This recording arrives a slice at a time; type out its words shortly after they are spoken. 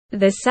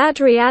The sad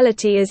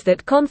reality is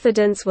that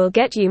confidence will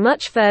get you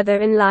much further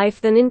in life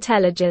than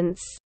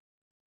intelligence.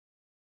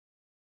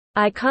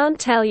 I can't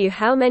tell you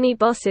how many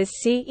bosses,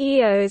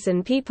 CEOs,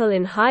 and people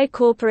in high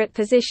corporate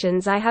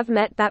positions I have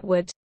met that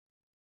would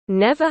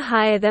never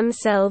hire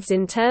themselves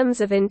in terms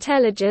of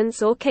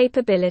intelligence or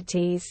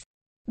capabilities.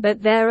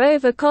 But they're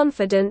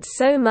overconfident,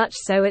 so much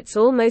so it's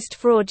almost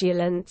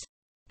fraudulent.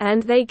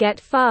 And they get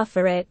far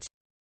for it.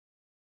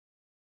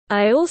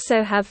 I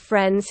also have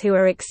friends who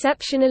are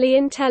exceptionally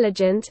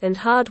intelligent and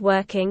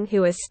hardworking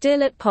who are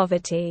still at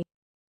poverty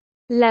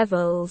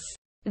levels.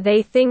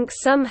 They think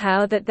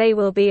somehow that they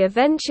will be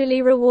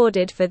eventually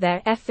rewarded for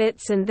their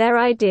efforts and their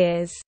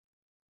ideas.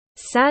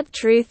 Sad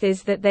truth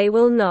is that they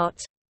will not.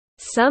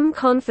 Some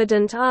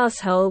confident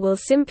asshole will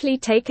simply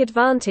take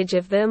advantage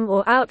of them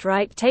or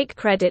outright take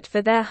credit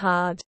for their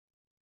hard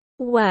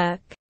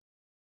work.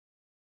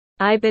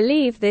 I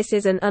believe this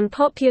is an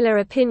unpopular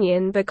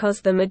opinion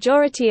because the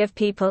majority of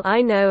people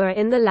I know are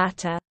in the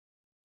latter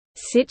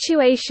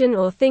situation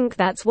or think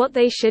that's what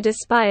they should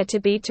aspire to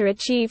be to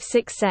achieve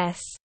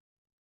success.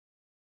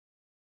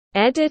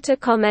 A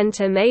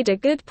commenter made a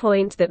good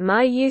point that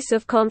my use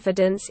of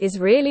confidence is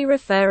really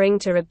referring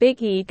to a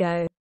big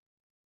ego.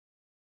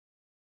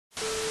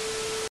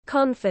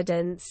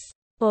 Confidence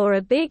or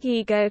a big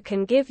ego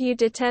can give you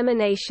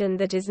determination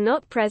that is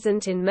not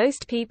present in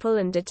most people,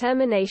 and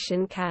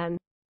determination can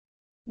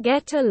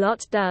get a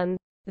lot done.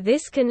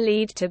 This can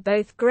lead to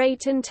both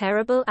great and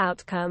terrible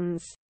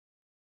outcomes.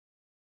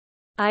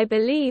 I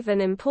believe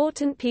an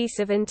important piece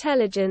of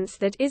intelligence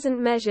that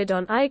isn't measured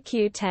on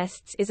IQ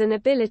tests is an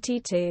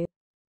ability to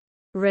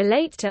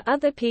relate to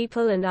other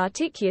people and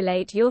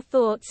articulate your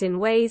thoughts in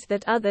ways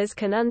that others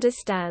can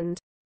understand.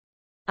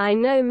 I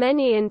know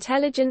many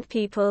intelligent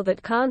people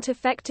that can't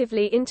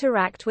effectively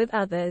interact with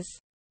others.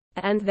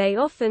 And they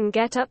often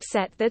get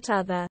upset that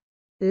other,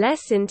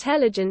 less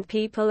intelligent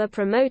people are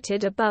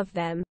promoted above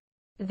them.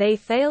 They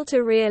fail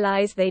to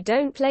realize they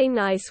don't play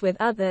nice with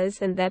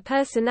others and their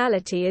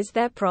personality is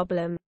their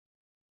problem.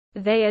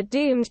 They are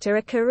doomed to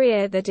a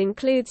career that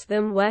includes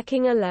them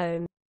working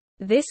alone.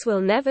 This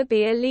will never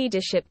be a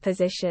leadership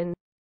position.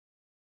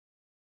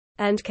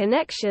 And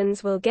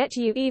connections will get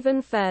you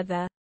even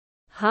further.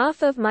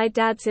 Half of my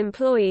dad's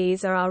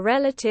employees are our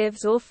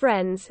relatives or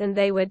friends, and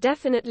they were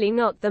definitely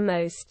not the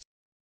most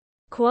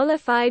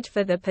qualified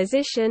for the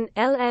position,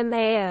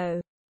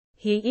 LMAO.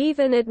 He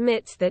even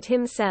admits that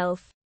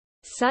himself.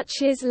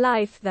 Such is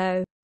life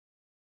though.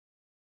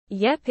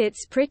 Yep,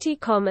 it's pretty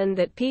common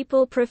that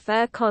people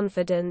prefer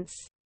confidence,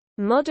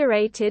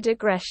 moderated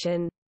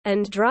aggression,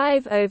 and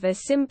drive over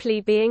simply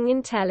being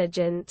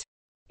intelligent.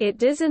 It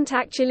doesn't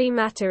actually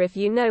matter if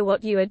you know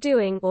what you are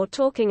doing or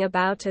talking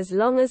about as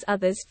long as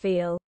others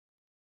feel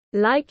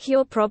like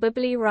you're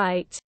probably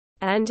right.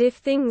 And if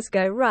things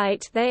go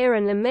right, they are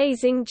an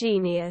amazing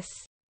genius.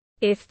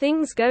 If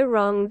things go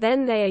wrong,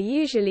 then they are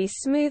usually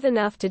smooth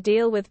enough to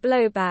deal with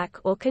blowback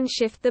or can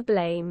shift the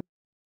blame.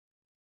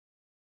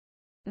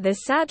 The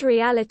sad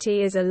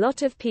reality is a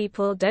lot of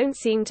people don't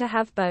seem to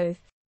have both.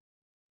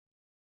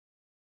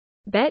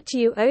 Bet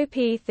you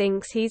OP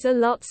thinks he's a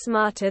lot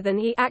smarter than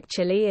he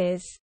actually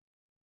is.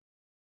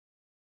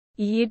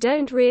 You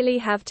don't really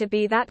have to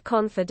be that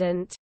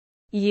confident.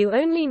 You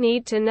only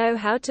need to know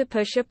how to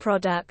push a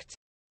product.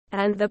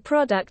 And the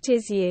product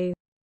is you.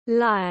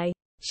 Lie,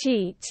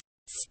 cheat,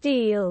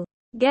 steal,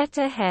 get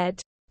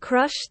ahead,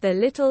 crush the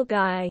little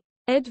guy,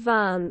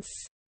 advance,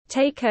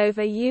 take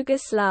over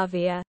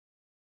Yugoslavia.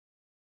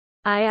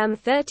 I am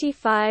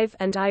 35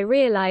 and I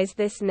realize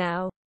this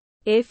now.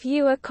 If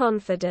you are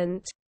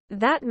confident,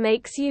 that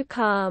makes you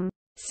calm.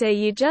 So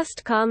you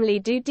just calmly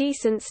do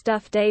decent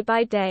stuff day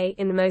by day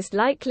and most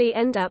likely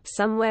end up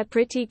somewhere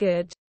pretty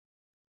good.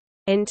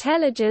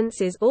 Intelligence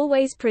is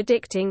always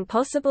predicting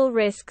possible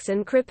risks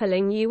and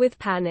crippling you with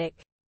panic.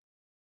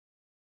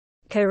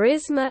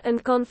 Charisma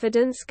and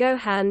confidence go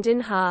hand in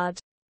hand.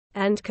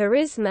 And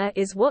charisma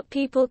is what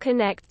people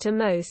connect to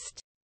most.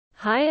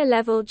 Higher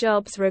level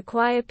jobs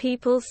require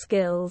people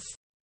skills.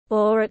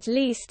 Or at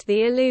least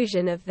the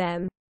illusion of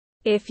them.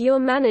 If you're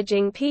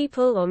managing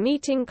people or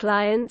meeting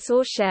clients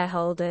or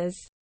shareholders,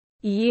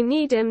 you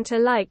need them to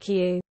like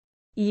you.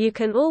 You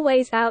can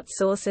always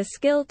outsource a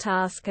skill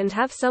task and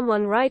have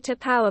someone write a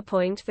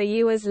PowerPoint for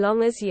you as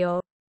long as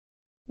you're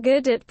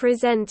good at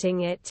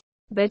presenting it.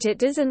 But it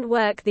doesn't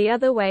work the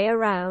other way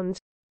around.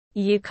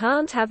 You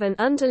can't have an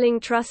underling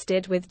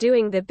trusted with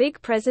doing the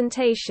big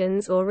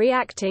presentations or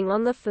reacting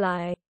on the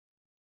fly.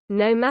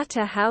 No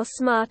matter how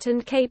smart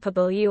and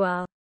capable you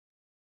are.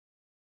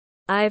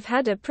 I've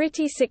had a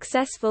pretty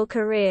successful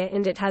career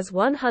and it has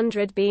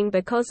 100 been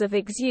because of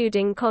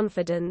exuding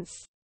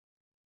confidence.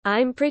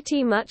 I'm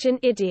pretty much an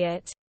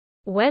idiot.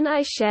 When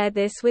I share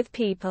this with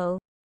people,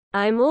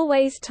 I'm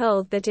always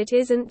told that it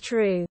isn't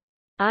true.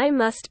 I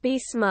must be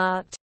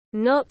smart.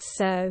 Not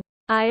so.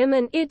 I am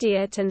an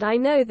idiot and I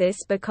know this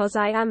because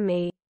I am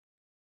me.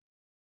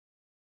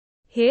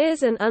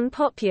 Here's an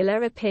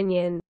unpopular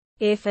opinion.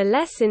 If a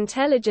less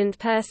intelligent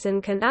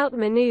person can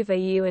outmaneuver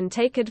you and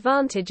take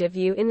advantage of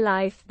you in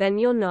life, then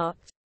you're not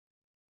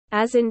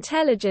as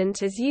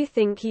intelligent as you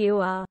think you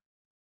are.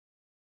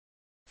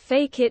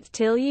 Fake it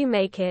till you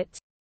make it.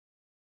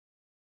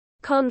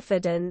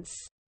 Confidence.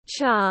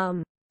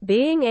 Charm.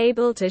 Being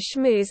able to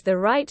schmooze the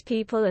right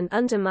people and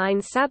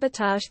undermine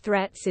sabotage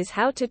threats is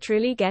how to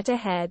truly get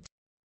ahead.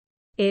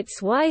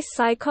 It's why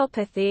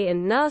psychopathy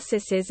and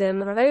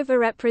narcissism are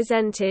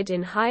overrepresented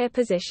in higher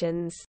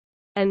positions,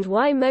 and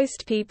why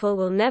most people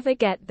will never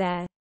get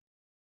there.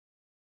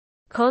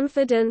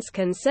 Confidence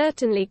can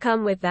certainly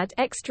come with that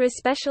extra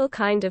special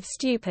kind of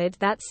stupid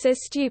that's so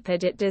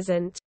stupid it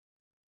doesn't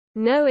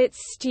know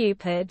it's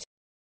stupid.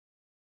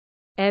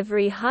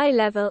 Every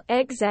high-level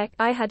exec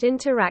I had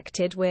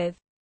interacted with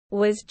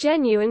was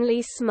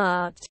genuinely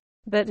smart.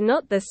 But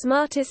not the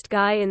smartest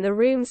guy in the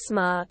room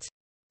smart.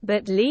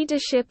 But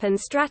leadership and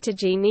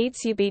strategy needs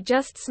you be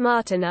just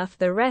smart enough,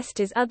 the rest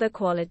is other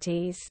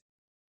qualities.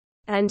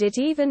 And it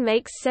even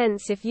makes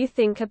sense if you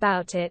think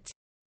about it.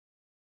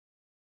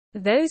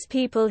 Those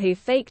people who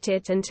faked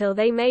it until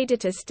they made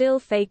it are still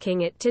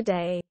faking it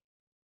today.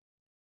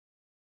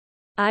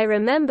 I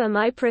remember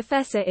my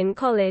professor in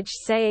college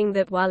saying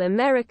that while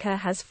America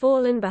has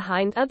fallen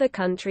behind other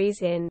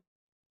countries in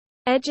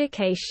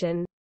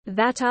education,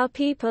 that our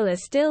people are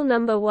still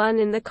number one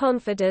in the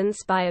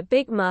confidence by a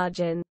big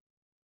margin.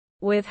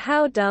 With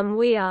how dumb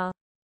we are.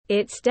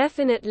 It's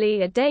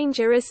definitely a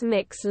dangerous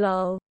mix,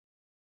 lol.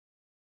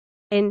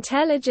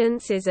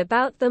 Intelligence is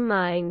about the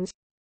mind.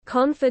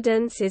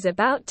 Confidence is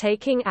about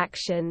taking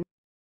action.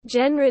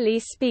 Generally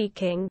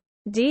speaking,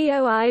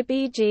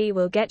 DOIBG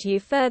will get you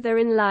further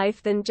in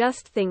life than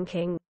just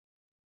thinking.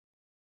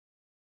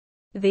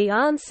 The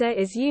answer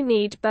is you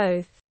need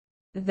both.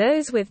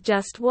 Those with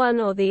just one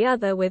or the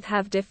other with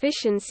have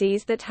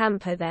deficiencies that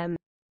hamper them.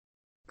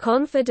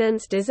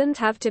 Confidence doesn't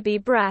have to be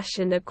brash,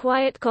 and a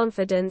quiet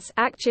confidence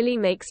actually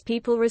makes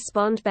people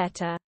respond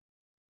better.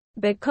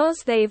 Because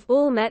they've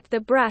all met the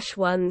brash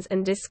ones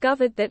and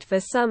discovered that for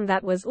some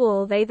that was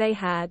all they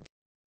had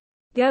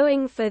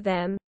going for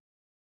them.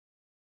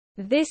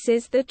 This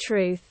is the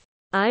truth.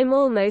 I'm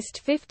almost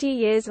 50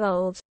 years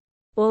old.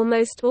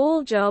 Almost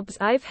all jobs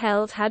I've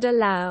held had a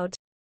loud,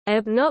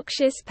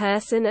 obnoxious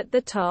person at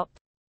the top.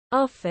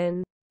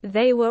 Often,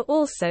 they were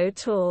also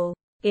tall.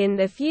 In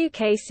the few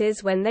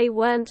cases when they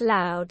weren't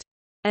loud,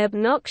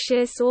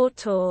 obnoxious or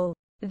tall,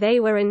 they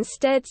were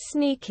instead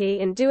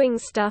sneaky and doing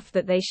stuff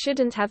that they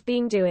shouldn't have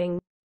been doing.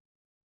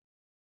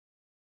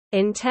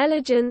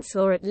 Intelligence,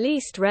 or at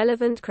least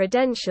relevant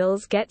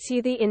credentials, gets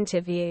you the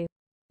interview.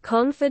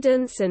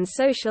 Confidence and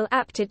social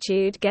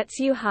aptitude gets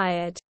you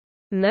hired.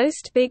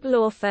 Most big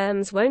law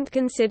firms won't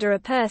consider a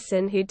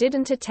person who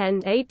didn't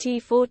attend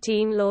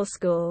AT14 law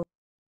school.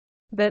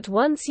 But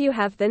once you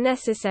have the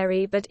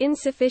necessary but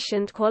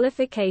insufficient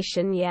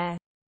qualification, yeah.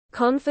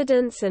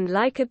 Confidence and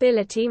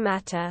likability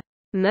matter.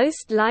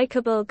 Most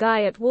likable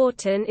guy at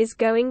Wharton is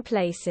going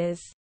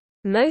places.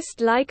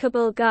 Most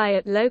likable guy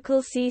at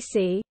local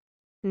CC?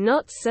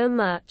 Not so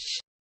much.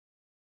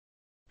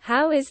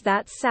 How is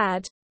that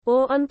sad?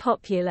 Or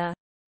unpopular?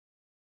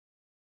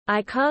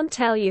 I can't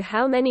tell you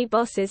how many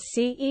bosses,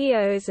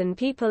 CEOs and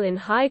people in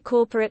high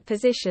corporate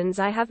positions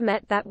I have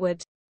met that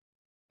would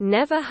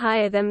never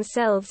hire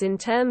themselves in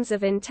terms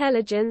of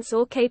intelligence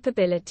or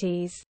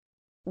capabilities.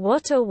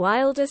 What a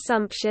wild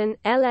assumption,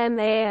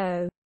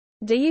 LMAO.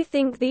 Do you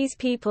think these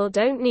people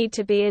don't need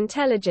to be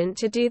intelligent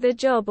to do the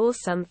job or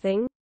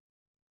something?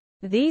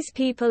 These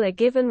people are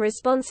given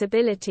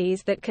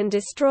responsibilities that can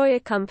destroy a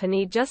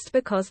company just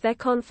because they're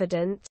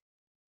confident.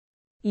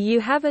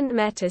 You haven't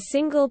met a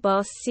single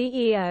boss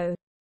CEO.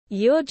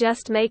 You're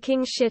just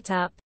making shit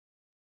up.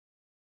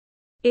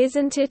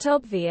 Isn't it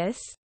obvious?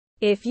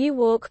 If you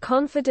walk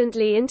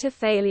confidently into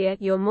failure,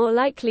 you're more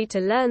likely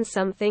to learn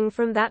something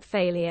from that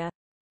failure.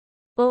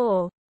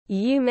 Or,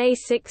 you may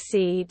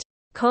succeed.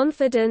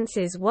 Confidence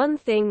is one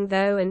thing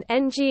though, and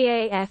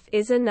NGAF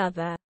is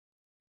another.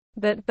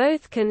 But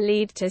both can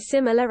lead to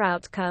similar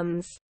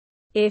outcomes.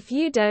 If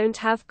you don't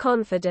have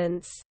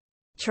confidence,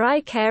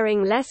 try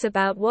caring less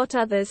about what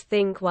others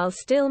think while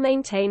still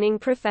maintaining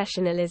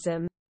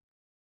professionalism.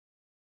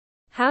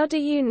 How do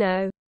you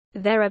know?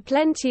 There are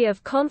plenty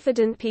of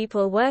confident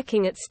people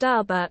working at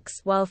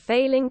Starbucks while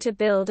failing to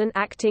build an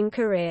acting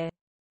career,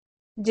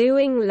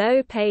 doing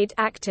low-paid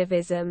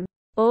activism,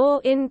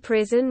 or in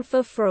prison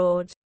for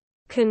fraud.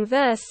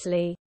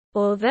 Conversely,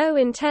 although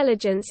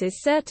intelligence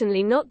is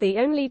certainly not the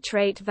only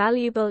trait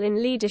valuable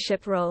in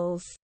leadership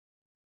roles,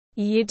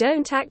 you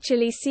don't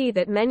actually see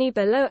that many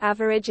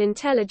below-average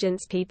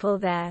intelligence people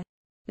there.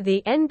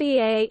 The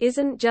NBA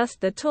isn't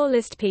just the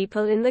tallest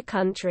people in the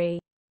country,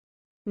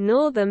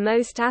 nor the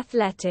most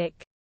athletic.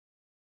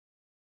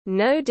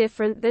 No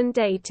different than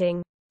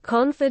dating.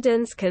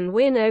 Confidence can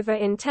win over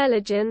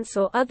intelligence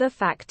or other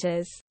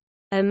factors.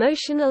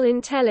 Emotional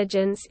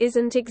intelligence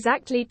isn't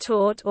exactly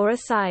taught or a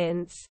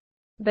science.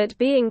 But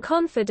being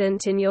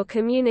confident in your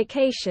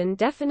communication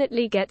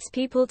definitely gets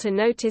people to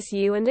notice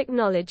you and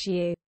acknowledge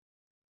you.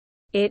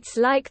 It's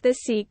like The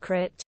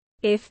Secret.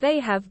 If they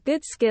have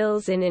good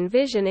skills in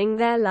envisioning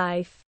their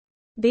life,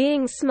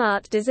 being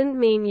smart doesn't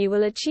mean you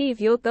will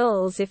achieve your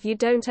goals if you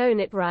don't own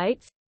it,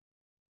 right?